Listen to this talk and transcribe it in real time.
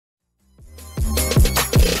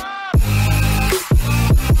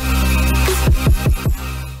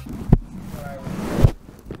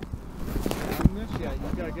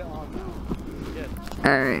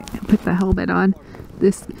Alright, put the helmet on.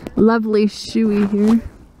 This lovely shoey here.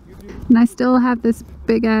 And I still have this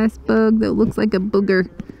big ass bug that looks like a booger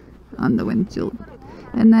on the windshield.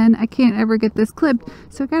 And then I can't ever get this clipped.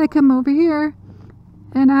 So I gotta come over here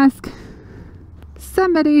and ask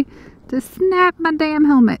somebody to snap my damn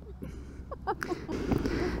helmet.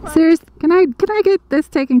 Seriously, can I get this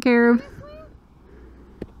taken care of?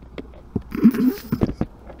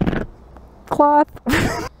 Cloth.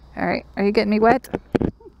 Alright, are you getting me wet?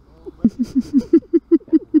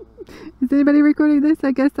 Is anybody recording this?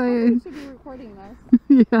 I guess I should be recording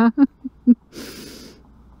this. Yeah.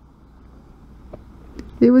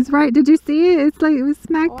 It was right. Did you see it? It's like it was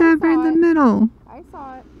smack dab right in the middle. I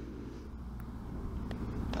saw it.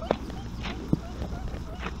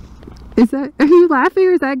 Is that, are you laughing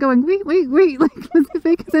or is that going, wait, like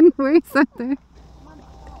Pacific is in the way something?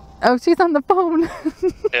 Oh, she's on the phone.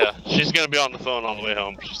 Yeah, she's going to be on the phone on the way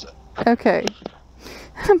home, she said. Okay.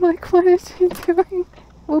 I'm like, what is she doing?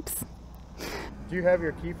 Whoops. Do you have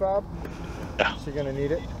your key fob? Yeah. Is she going to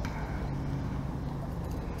need it?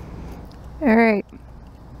 Alright.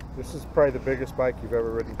 This is probably the biggest bike you've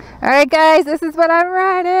ever ridden. Alright guys, this is what I'm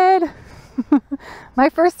riding. My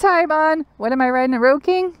first time on, what am I riding, a Road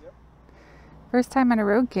King? Yep. First time on a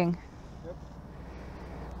Road King. Yep.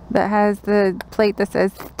 That has the plate that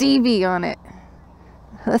says Stevy on it.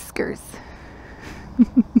 Huskers.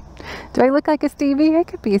 Do I look like a Stevie? I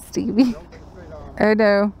could be a Stevie. I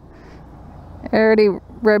know. I already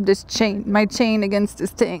rubbed my chain against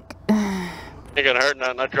his tank. Ain't gonna hurt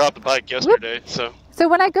nothing. I dropped the bike yesterday, so. So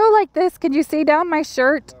when I go like this, can you see down my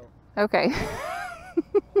shirt? No. Okay.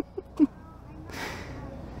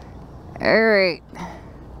 All right.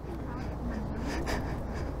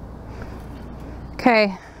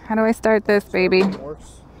 Okay, how do I start this, baby?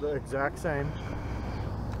 Works the exact same.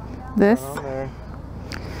 This On there.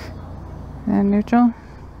 and neutral.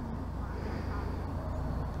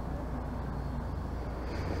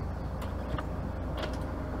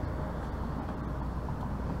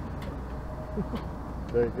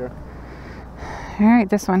 There you go. All right,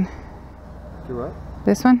 this one. Do what?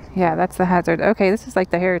 This one? Yeah, that's the hazard. Okay, this is like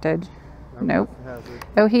the Heritage. That Nope. was the hazard.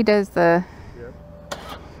 Oh, he does the... Yep.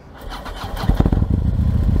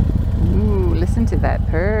 Ooh, listen to that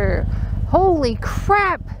purr. Holy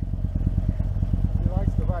crap! He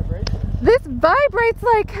likes the vibration. This vibrates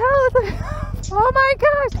like hell. Oh my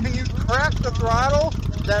gosh! When you crack the throttle,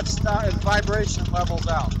 that's vibration levels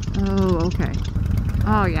out. Oh, okay.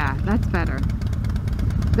 Oh yeah, that's better.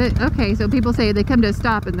 But okay, so people say they come to a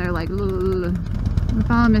stop and they're like, "Ugh." We're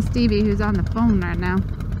following Miss Stevy, who's on the phone right now,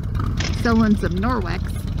 selling some Norwex.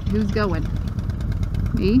 Who's going?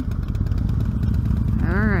 Me?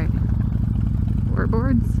 Alright. 4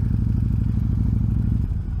 boards.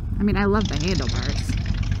 I mean, I love the handlebars.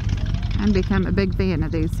 I've become a big fan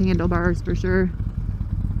of these handlebars for sure.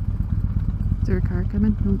 Is there a car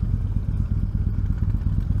coming? Nope.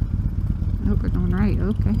 Oh, we're going right.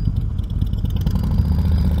 Okay.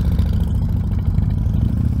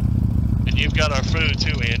 And you've got our food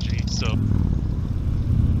too, Angie, so.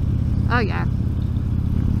 Oh, yeah.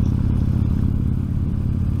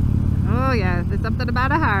 Oh, yeah. There's something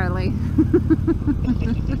about a Harley.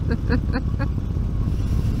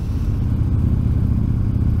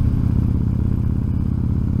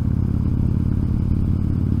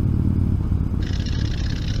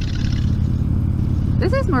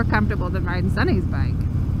 This is more comfortable than riding Sunny's bike.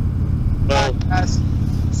 Well,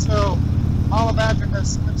 So, Momma Badger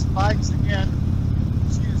has switched bikes again.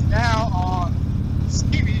 She is now on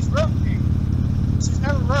Stevy's Road King. She's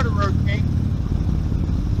never rode a Road King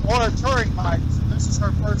or a touring bike, so this is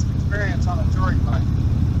her first experience on a touring bike.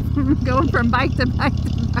 Going from bike to bike to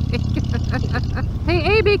bike.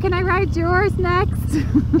 Hey, AB, can I ride yours next?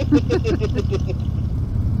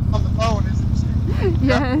 On the phone, isn't she?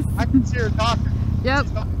 Yes. I can see her talking. Yep.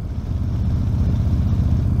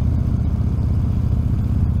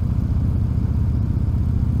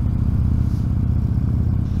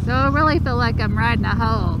 So I really feel like I'm riding a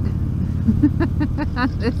hog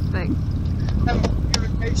on this thing. Having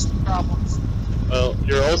communication problems. well,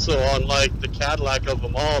 you're also on like the Cadillac of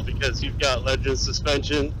them all because you've got Legend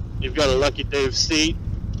suspension, you've got a Lucky Dave seat.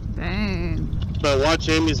 Dang. But watch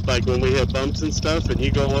Amy's bike when we hit bumps and stuff and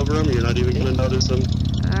you go over them, you're not even going to notice them.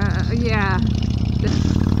 Yeah.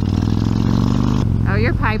 Oh,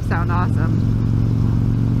 your pipes sound awesome.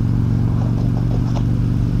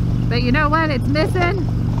 But you know what? It's missing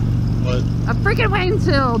What? a freaking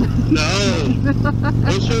windshield. No!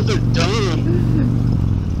 Those shows are dumb!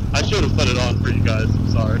 I should have put it on for you guys, I'm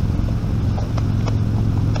sorry.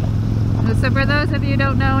 So for those of you who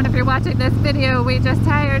don't know, and if you're watching this video, we just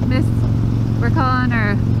hired Miss We're calling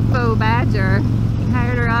her Faux Badger. We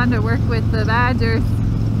hired her on to work with the Badgers,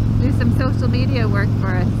 do some social media work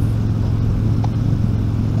for us.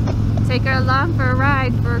 Take her along for a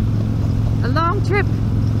ride for a long trip.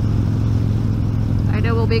 I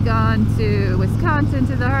know we'll be going to Wisconsin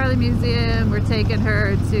to the Harley Museum. We're taking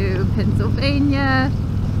her to Pennsylvania.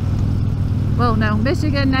 Well, no,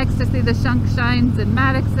 Michigan next to see the Shunshines and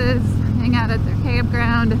Maddoxes, hang out at their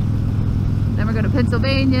campground. Then we're going to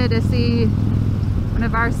Pennsylvania to see one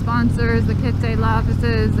of our sponsors, the Kit Day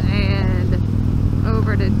offices, and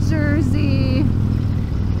over to Jersey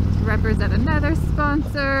to represent another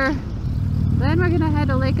sponsor. Then we're going to head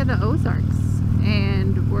to Lake of the Ozarks,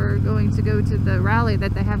 and we're going to go to the rally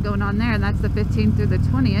that they have going on there, and that's the 15th through the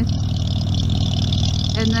 20th.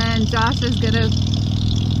 And then Josh is going to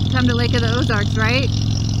come to Lake of the Ozarks, right?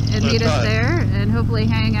 And meet us there, and hopefully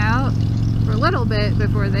hang out for a little bit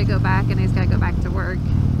before they go back, and he's got to go back to work.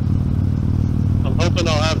 I'm hoping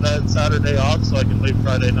I'll have that Saturday off so I can leave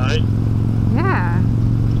Friday night. Yeah.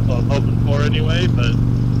 So I'm hoping for anyway, but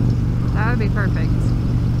that would be perfect.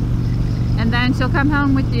 And then she'll come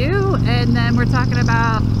home with you, and then we're talking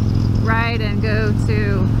about ride and go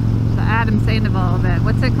to the Adam Sandoval event.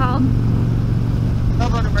 What's it called?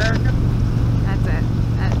 Southern American. That's it.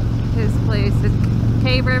 At his place. It's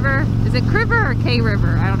K River. Is it Criver or K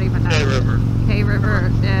River? I don't even know. K River. K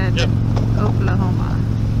River in Oklahoma.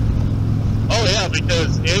 Oh yeah,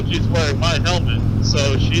 because Angie's wearing my helmet,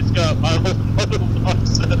 so she's got my whole P.O.Box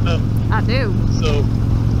set up. I do. So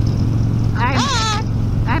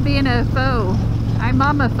I'm being a foe. I'm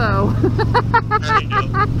Momma Faux. there you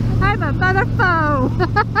go. I'm a mother foe.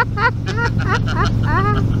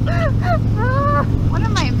 What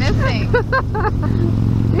am I missing?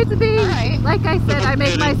 It's me. Right. Like I said, I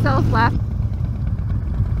make myself laugh.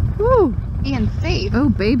 Woo. Being safe. Oh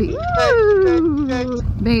baby. Woo.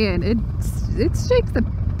 Man, it shakes the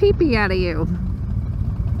pee-pee out of you.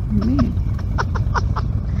 Man.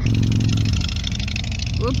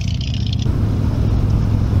 Whoops.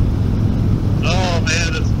 Oh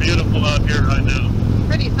man, it's beautiful out here right now.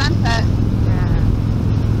 Pretty sunset. Yeah.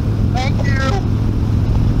 Thank you.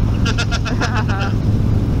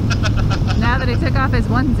 Now that he took off his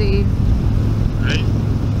onesie. Right?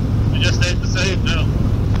 We just ain't the same now.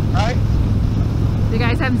 Right? You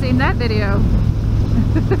guys haven't seen that video.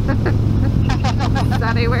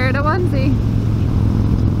 Sonny wearing a onesie.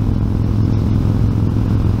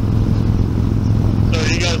 So are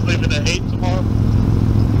you guys leaving at 8 tomorrow?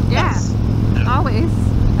 Yeah, always.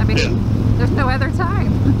 I mean, there's no other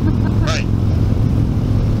time. Right.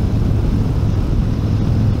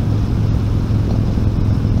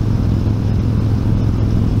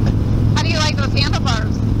 How do you like those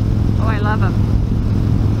handlebars? Oh, I love them.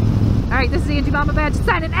 Alright, this is Angie Momma Badger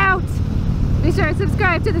signing out. Be sure to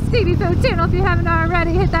subscribe to the Stevy Faux channel if you haven't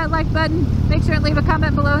already. Hit that like button. Make sure and leave a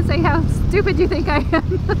comment below and say how stupid you think I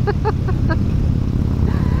am.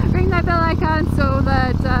 Ring that bell icon so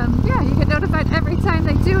that, yeah, you get notified every time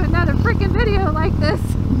they do another freaking video like this.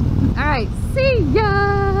 Alright, see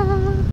ya!